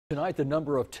Tonight, the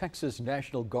number of Texas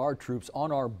National Guard troops on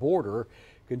our border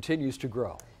continues to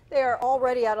grow. They are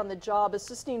already out on the job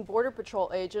assisting Border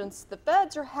Patrol agents. The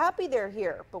feds are happy they're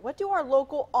here, but what do our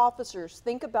local officers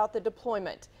think about the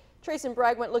deployment? Trayson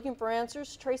Bragg went looking for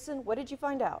answers. Trayson, what did you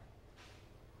find out?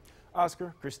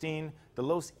 Oscar, Christine, the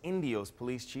Los Indios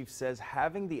police chief says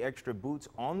having the extra boots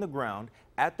on the ground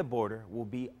at the border will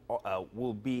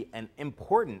be an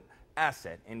important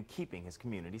asset in keeping his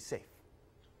community safe.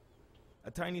 A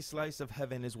tiny slice of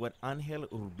heaven is what Angel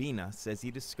Urbina says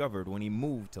he discovered when he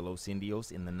moved to Los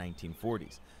Indios in the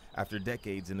 1940s. After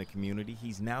decades in the community,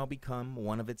 he's now become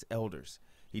one of its elders.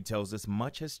 He tells us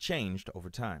much has changed over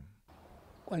time.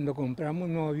 Cuando compramos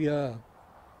no había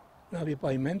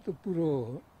pavimento,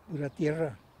 pura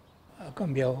tierra. Ha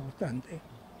cambiado bastante.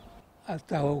 Ha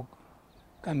estado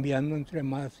cambiando entre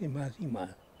más y más y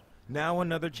más. Now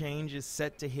another change is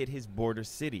set to hit his border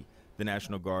city. The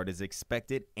National Guard is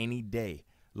expected any day.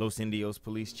 Los Indios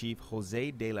Police Chief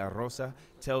Jose de la Rosa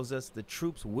tells us the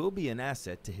troops will be an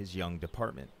asset to his young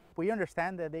department. We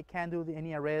understand that they can't do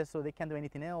any arrests or they can't do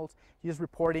anything else, just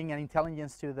reporting and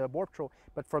intelligence to the Border Patrol.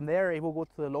 But from there, it will go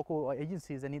to the local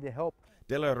agencies that need the help.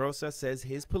 De la Rosa says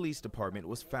his police department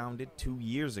was founded 2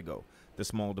 years ago. The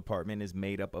small department is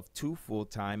made up of 2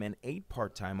 full-time and 8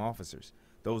 part-time officers.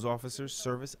 Those officers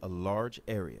service a large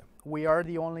area. We are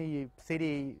the only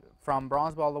city from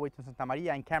Bronzeville all the way to Santa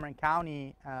Maria in Cameron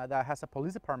County that has a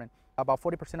police department. About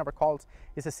 40% of our calls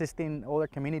is assisting other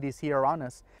communities here around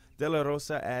us. De la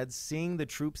Rosa adds seeing the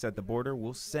troops at the border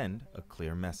will send a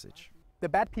clear message. The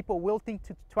bad people will think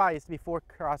twice before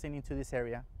crossing into this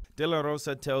area. De la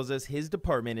Rosa tells us his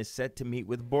department is set to meet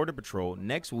with Border Patrol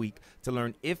next week to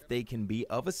learn if they can be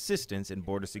of assistance in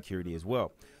border security as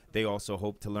well. They also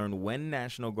hope to learn when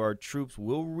National Guard troops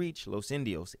will reach Los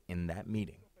Indios in that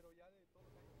meeting.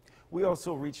 We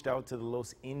also reached out to the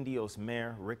Los Indios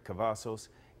mayor, Rick Cavazos.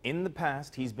 In the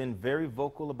past, he's been very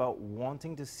vocal about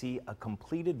wanting to see a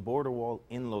completed border wall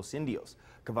in Los Indios.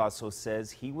 Cavazos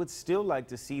says he would still like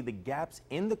to see the gaps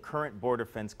in the current border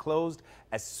fence closed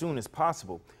as soon as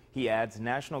possible. He adds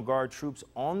National Guard troops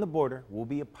on the border will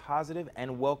be a positive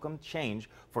and welcome change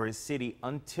for his city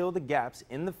until the gaps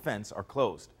in the fence are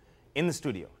closed. In the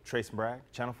studio, Trayson Bragg,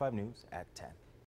 Channel 5 News at 10.